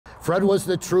Fred was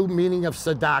the true meaning of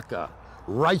tzedakah,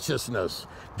 righteousness,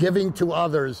 giving to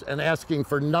others and asking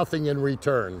for nothing in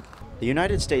return. The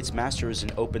United States Masters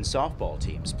and Open softball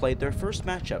teams played their first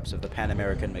matchups of the Pan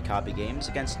American Maccabi Games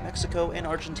against Mexico and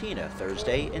Argentina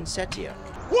Thursday in Setia.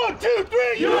 1, 2,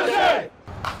 3, USA!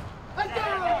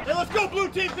 Hey, let's go, blue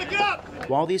team, pick it up!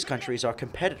 While these countries are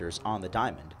competitors on the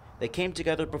diamond, they came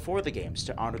together before the games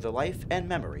to honor the life and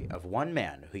memory of one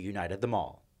man who united them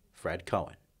all, Fred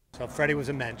Cohen. So Freddie was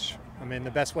a mensch. I mean,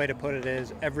 the best way to put it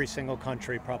is every single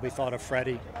country probably thought of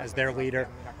Freddie as their leader,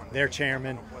 their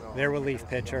chairman, their relief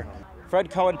pitcher. Fred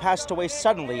Cohen passed away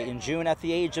suddenly in June at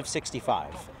the age of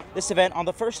 65. This event on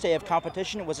the first day of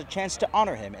competition was a chance to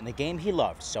honor him in the game he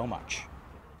loved so much.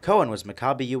 Cohen was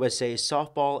Maccabi USA's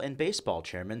softball and baseball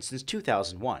chairman since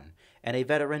 2001 and a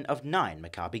veteran of 9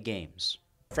 Maccabi games.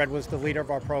 Fred was the leader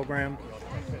of our program.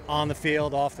 On the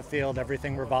field, off the field,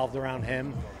 everything revolved around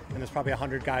him. And there's probably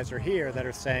 100 guys are here that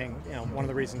are saying, you know, one of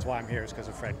the reasons why I'm here is because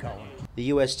of Fred Cohen. The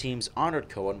U.S. teams honored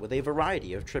Cohen with a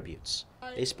variety of tributes.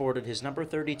 They sported his number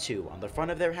 32 on the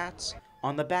front of their hats,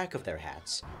 on the back of their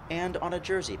hats, and on a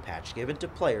jersey patch given to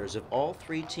players of all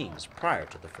 3 teams prior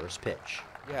to the first pitch.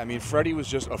 Yeah, I mean, Freddie was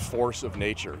just a force of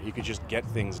nature. He could just get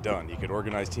things done. He could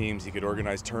organize teams, he could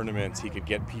organize tournaments, he could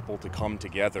get people to come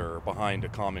together behind a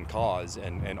common cause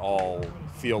and all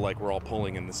feel like we're all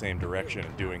pulling in the same direction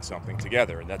and doing something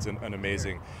together. And that's an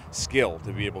amazing skill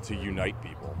to be able to unite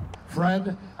people.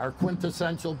 Fred, our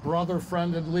quintessential brother,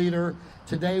 friend, and leader,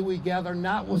 today we gather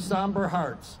not with somber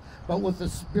hearts, but with a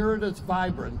spirit as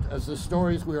vibrant as the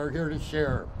stories we are here to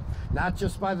share, not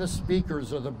just by the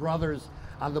speakers or the brothers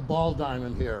on the ball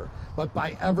diamond here, but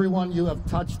by everyone you have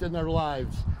touched in their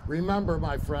lives. Remember,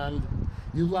 my friend,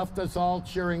 you left us all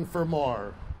cheering for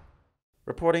more.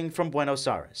 Reporting from Buenos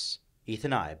Aires, Ethan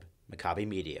Ibe, Maccabi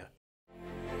Media.